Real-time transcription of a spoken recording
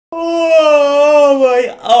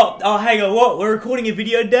today? Oh, hang on, what? We're recording a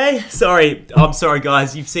video today? Sorry, I'm sorry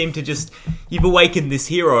guys, you've awakened this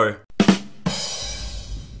hero.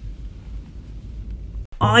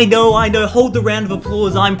 I know, hold the round of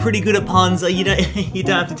applause, I'm pretty good at puns, you don't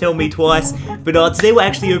have to tell me twice. But today we're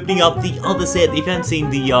actually opening up the other set. If you haven't seen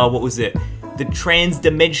the, what was it? The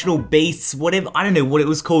Trans-Dimensional Beasts, whatever, I don't know what it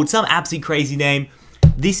was called, some absolutely crazy name.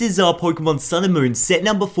 This is Pokemon Sun and Moon, set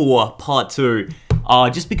number 4, part 2.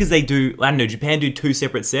 Just because they do, I don't know, Japan do 2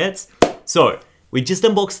 separate sets. So, we just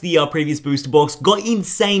unboxed the previous booster box, got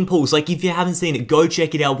insane pulls. Like, if you haven't seen it, go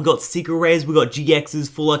check it out. We got Secret Rares, we got GXs,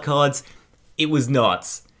 full art cards. It was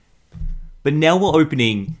nuts. But now we're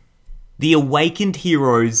opening the Awakened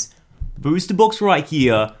Heroes booster box right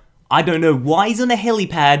here. I don't know why he's on a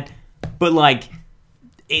helipad, but like,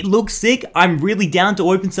 it looks sick. I'm really down to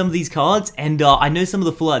open some of these cards, and I know some of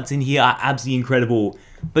the full arts in here are absolutely incredible.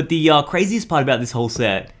 But the craziest part about this whole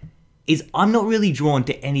set is I'm not really drawn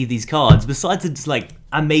to any of these cards, besides it's like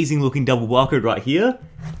amazing looking double barcode right here.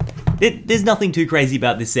 There's nothing too crazy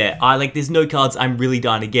about this set. There's no cards I'm really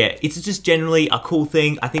dying to get. It's just generally a cool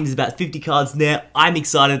thing. I think there's about 50 cards in there. I'm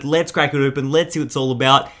excited. Let's crack it open. Let's see what it's all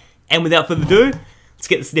about. And without further ado, let's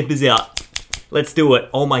get the snippers out. Let's do it.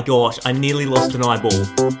 Oh my gosh, I nearly lost an eyeball.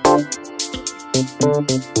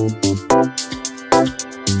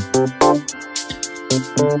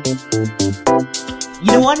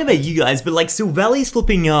 You know, I don't know about you guys, but like Silvali's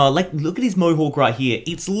flipping, look at his mohawk right here.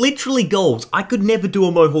 It's literally gold. I could never do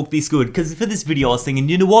a mohawk this good, because for this video I was thinking,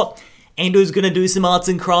 you know what? Ando's gonna do some arts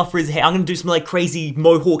and craft for his hair. I'm gonna do some like crazy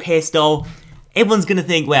mohawk hairstyle. Everyone's gonna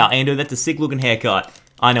think, wow, Ando, that's a sick looking haircut.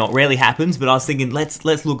 I know, it rarely happens, but I was thinking, let's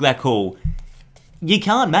look that cool. You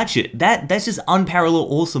can't match it. That's just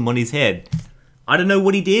unparalleled awesome on his head. I don't know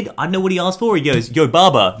what he did. I don't know what he asked for. He goes, yo,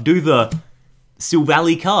 barber, do the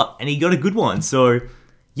Silvally cut, and he got a good one. So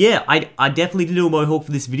yeah, I definitely did do a mohawk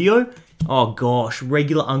for this video. Oh gosh,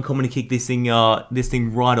 regular uncommon to kick this thing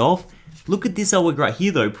right off. Look at this artwork right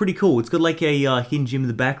here though, pretty cool. It's got like a hidden gem in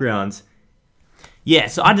the background. Yeah,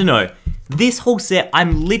 so I don't know. This whole set,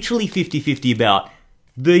 I'm literally 50-50 about.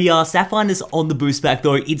 The Sapphire's on the boost pack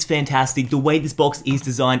though, it's fantastic. The way this box is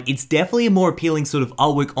designed, it's definitely a more appealing sort of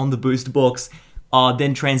artwork on the booster box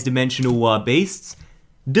than Trans-Dimensional Beasts.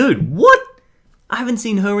 Dude, what? I haven't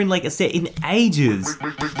seen her in like a set in ages.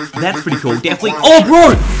 That's pretty cool, definitely. Oh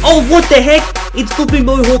bro! Oh, what the heck? It's flipping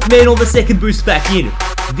Mohawk Man on the second boost back in.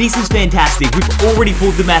 This is fantastic. We've already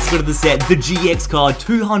pulled the mascot of the set, the GX card,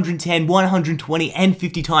 210, 120, and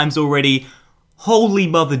 50 times already. Holy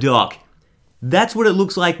mother duck. That's what it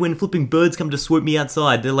looks like when flipping birds come to swoop me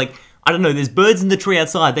outside. They're like, I don't know, there's birds in the tree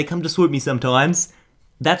outside, they come to swoop me sometimes.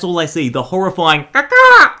 That's all I see, the horrifying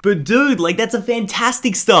But dude, like that's a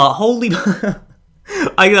fantastic start. Holy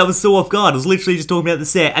that was so off guard. I was literally just talking about the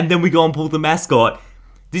set, and then we go and pull the mascot.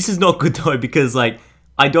 This is not good though, because like,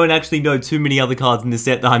 I don't actually know too many other cards in this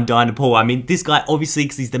set that I'm dying to pull. I mean, this guy, obviously,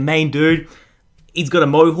 because he's the main dude, he's got a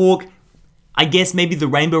mohawk. I guess maybe the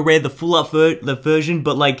Rainbow Rare, the full up version,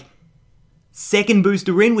 but like, second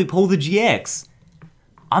booster in, we pull the GX.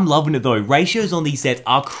 I'm loving it though. Ratios on these sets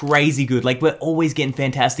are crazy good. Like, we're always getting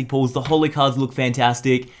fantastic pulls. The holo cards look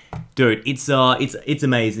fantastic. Dude, it's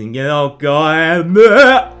amazing. Oh god.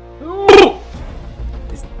 Oh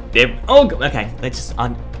god. Okay, let's just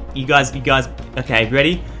you guys, okay,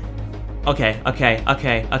 ready? Okay. What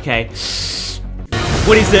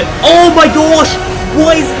is it? Oh my gosh!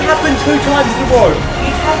 What has happened 2 times in a row?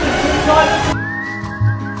 It's happened 2 times.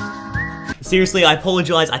 Seriously, I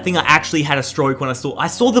apologize. I think I actually had a stroke when I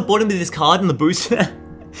saw the bottom of this card in the booster,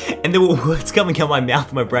 and there were words coming out of my mouth,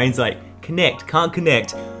 and my brain's like, connect, can't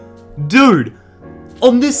connect. Dude,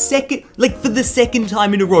 on the second, like for the second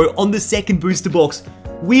time in a row, on the second booster box,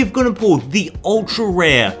 we've gonna pull the ultra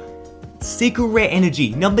rare Secret Rare Energy,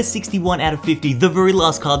 number 61 out of 50, the very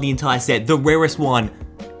last card in the entire set, the rarest one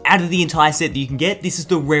out of the entire set that you can get. This is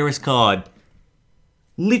the rarest card.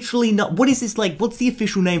 Literally not. What is this like? What's the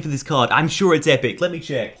official name for this card? I'm sure it's epic. Let me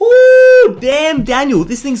check. Ooh, damn, Daniel.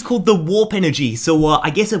 This thing's called the Warp Energy. So,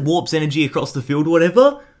 I guess it warps energy across the field or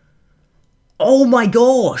whatever. Oh my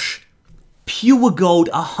gosh. Pure gold,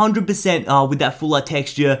 100% with that full art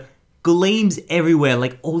texture. Gleams everywhere,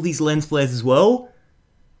 like all these lens flares as well.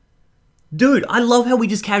 Dude, I love how we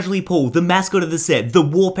just casually pull the mascot of the set, the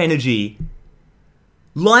Warp Energy.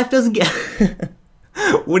 Life doesn't get...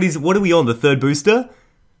 What are we on, the third booster?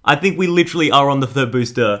 I think we literally are on the third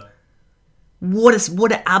booster. What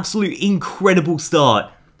an absolute incredible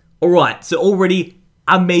start. Alright, so already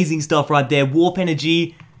amazing stuff right there. Warp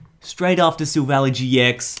Energy, straight after Silvally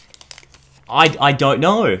GX. I don't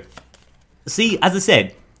know. See, as I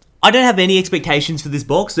said, I don't have any expectations for this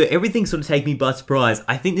box, so everything sort of take me by surprise.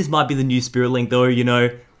 I think this might be the new Spirit Link though, you know.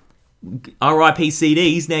 RIP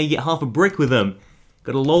CDs, now you get half a brick with them.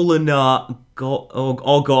 Got a Lolan,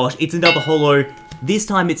 oh gosh, it's another holo. This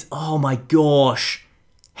time it's, oh my gosh.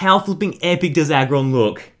 How flipping epic does Aggron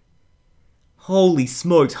look? Holy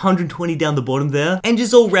smokes, 120 down the bottom there. And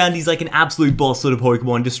just all round, he's like an absolute boss sort of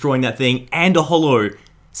Pokemon, destroying that thing, and a holo.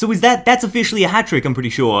 So that's officially a hat trick, I'm pretty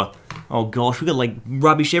sure. Oh gosh, we got like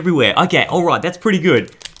rubbish everywhere. Okay, alright, that's pretty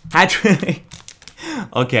good. Hat trick.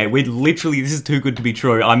 Okay, this is too good to be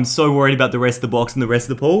true. I'm so worried about the rest of the box and the rest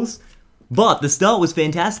of the pulls. But the start was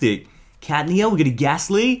fantastic. Catnia, we get a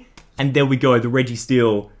Ghastly, and there we go, the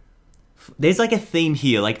Registeel. There's like a theme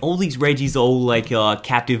here, like all these Regis are all like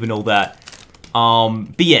captive and all that.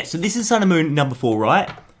 But yeah, so this is Sun and Moon number 4, right?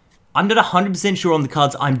 I'm not 100% sure on the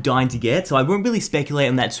cards I'm dying to get, so I won't really speculate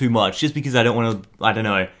on that too much, just because I don't want to, I don't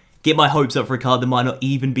know, get my hopes up for a card that might not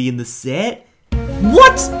even be in the set.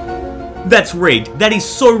 What? That's rigged. That is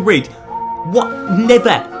so rigged. What? Never.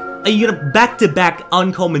 Are you gonna back-to-back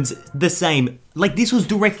uncommons the same? Like, this was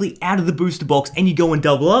directly out of the booster box, and you go and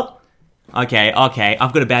double up? Okay,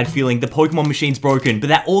 I've got a bad feeling. The Pokemon machine's broken, but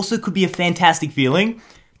that also could be a fantastic feeling,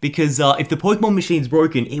 because if the Pokemon machine's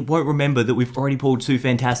broken, it won't remember that we've already pulled 2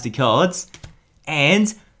 fantastic cards.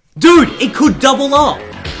 And, dude, it could double up!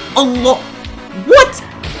 What?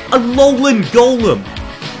 A Lolan Golem!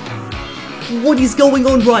 What is going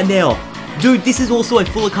on right now? Dude, this is also a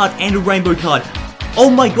fuller card and a rainbow card. Oh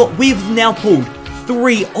my god, we've now pulled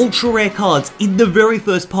 3 ultra rare cards in the very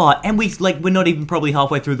first part, and we're not even probably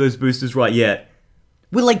halfway through those boosters right yet.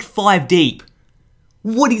 We're like 5 deep.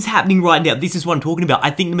 What is happening right now? This is what I'm talking about. I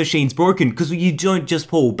think the machine's broken, because you don't just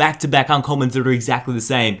pull back-to-back uncommons that are exactly the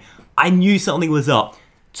same. I knew something was up.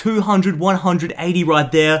 200, 180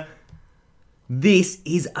 right there. This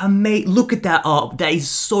is amazing. Look at that up. That is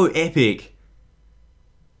so epic.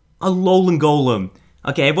 A Lolan Golem.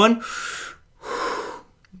 Okay, everyone.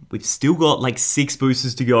 We've still got like 6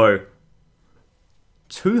 boosters to go.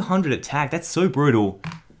 200 attack, that's so brutal.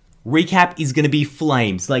 Recap is going to be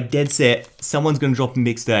flames, like dead set. Someone's going to drop a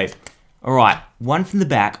mixtape. Alright, one from the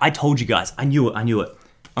back. I told you guys, I knew it.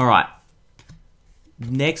 Alright.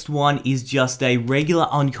 Next one is just a regular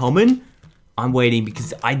uncommon. I'm waiting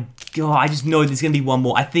because I just know there's going to be one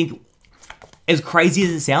more. I think, as crazy as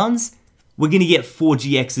it sounds, we're going to get 4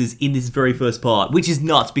 GXs in this very first part, which is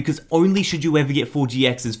nuts because only should you ever get 4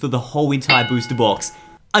 GXs for the whole entire booster box.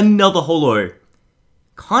 Another holo.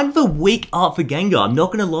 Kind of a weak art for Gengar, I'm not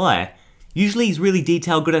going to lie. Usually he's really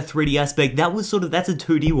detailed, got a 3D aspect. That's a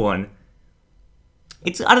 2D one.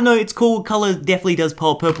 I don't know, it's cool. Color definitely does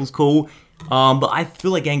pop. Purple's cool. But I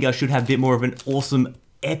feel like Gengar should have a bit more of an awesome,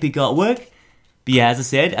 epic artwork. But yeah, as I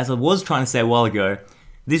said, as I was trying to say a while ago,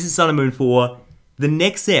 this is Sun and Moon 4. The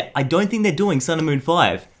next set, I don't think they're doing Sun and Moon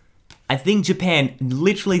 5. I think Japan,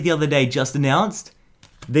 literally the other day, just announced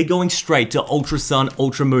they're going straight to Ultra Sun,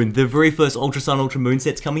 Ultra Moon. The very first Ultra Sun, Ultra Moon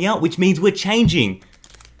set's coming out, which means we're changing.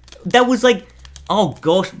 That was like, oh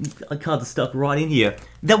gosh, a card that's stuck right in here.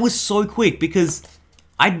 That was so quick because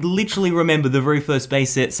I literally remember the very first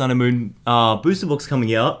base set Sun and Moon booster box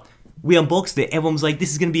coming out. We unboxed it, everyone was like,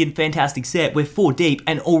 this is going to be a fantastic set. We're 4 deep,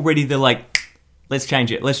 and already they're like, let's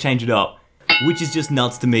change it up. Which is just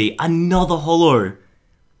nuts to me. Another holo.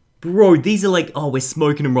 Bro, these are like, oh, we're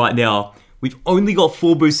smoking them right now. We've only got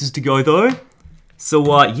 4 boosters to go though.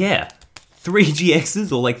 So, yeah. 3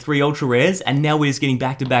 GXs, or like 3 ultra rares, and now we're just getting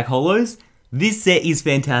back-to-back holos. This set is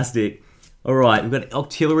fantastic. Alright, we've got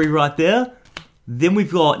Octillery right there. Then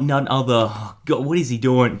we've got none other. Oh, God, what is he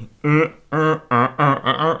doing? Doing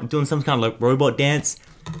some kind of like robot dance.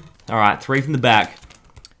 Alright, 3 from the back.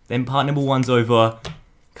 Then part number 1's over.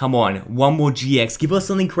 Come on, 1 more GX. Give us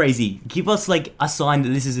something crazy. Give us like a sign that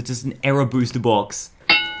this is just an error booster box.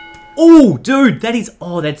 Oh, dude,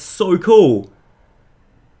 that's so cool.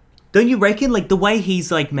 Don't you reckon? Like the way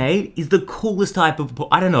he's like made is the coolest type of,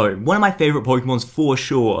 I don't know, one of my favorite Pokemons for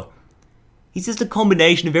sure. He's just a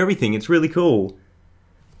combination of everything. It's really cool.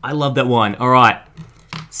 I love that one. All right,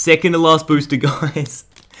 second to last booster, guys.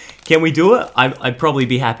 Can we do it? I'd probably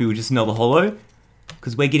be happy with just another holo.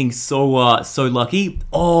 Because we're getting so lucky.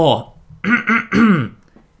 Oh!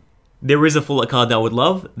 There is a full art card that I would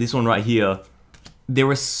love. This one right here. There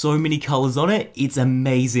are so many colors on it. It's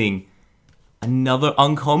amazing. Another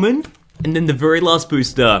uncommon. And then the very last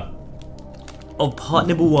booster of part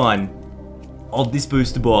number 1 of this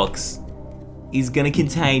booster box is going to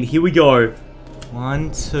contain, here we go.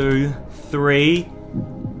 1, 2, 3,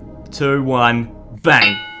 2, 1,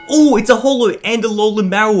 bang. Oh, it's a holo and a Lolan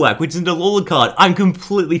Marowak, which is an Alola card. I'm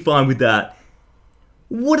completely fine with that.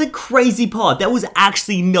 What a crazy part. That was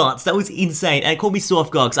actually nuts. That was insane. And it caught me so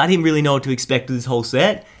off guard because I didn't really know what to expect with this whole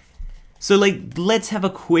set. So, like, let's have a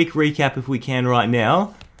quick recap if we can right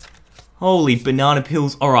now. Holy banana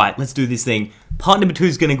pills. Alright, let's do this thing. Part number 2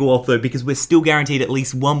 is going to go off, though, because we're still guaranteed at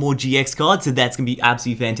least one more GX card, so that's going to be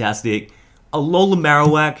absolutely fantastic. A Lola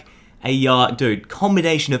Marowak, dude,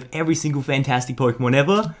 combination of every single fantastic Pokemon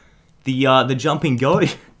ever. The Jumping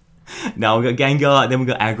Goat. Now we got Gengar, then we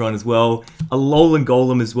got Aggron as well. Alolan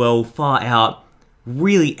Golem as well, far out.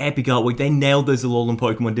 Really epic artwork. They nailed those Alolan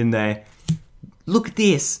Pokemon, didn't they? Look at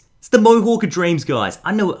this. It's the Mohawk of Dreams, guys.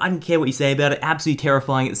 I know, I don't care what you say about it. Absolutely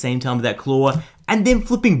terrifying at the same time with that claw. And then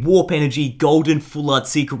flipping Warp Energy, Golden, Full Art,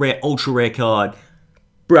 Secret Rare, Ultra Rare card.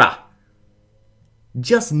 Bruh.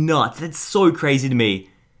 Just nuts. That's so crazy to me.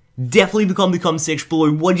 Definitely leave in the comment section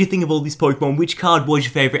below. What do you think of all these Pokemon? Which card was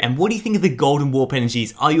your favorite? And what do you think of the Golden Warp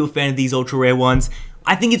Energies? Are you a fan of these Ultra Rare ones?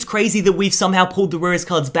 I think it's crazy that we've somehow pulled the rarest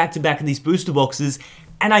cards back to back in these booster boxes.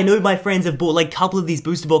 And I know my friends have bought like a couple of these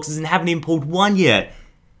booster boxes and haven't even pulled one yet.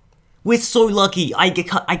 We're so lucky. I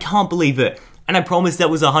can't believe it. And I promise that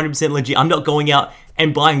was 100% legit. I'm not going out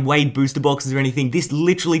and buying Wade booster boxes or anything. This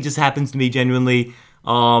literally just happens to me genuinely.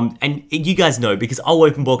 And you guys know because I'll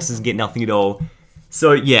open boxes and get nothing at all.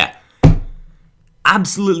 So yeah.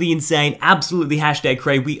 Absolutely insane. Absolutely hashtag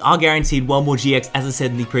cray. We are guaranteed one more GX as I said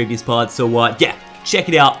in the previous part. So yeah. Check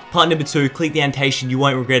it out. Part number 2. Click the annotation. You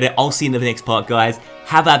won't regret it. I'll see you in the next part, guys.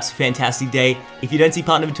 Have a fantastic day. If you don't see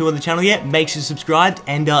part number 2 on the channel yet, make sure you're subscribed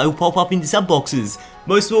and it'll pop up in the sub boxes.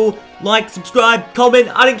 Most of all, like, subscribe, comment.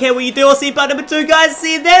 I don't care what you do. I'll see you part number 2, guys.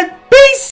 See you then. Peace!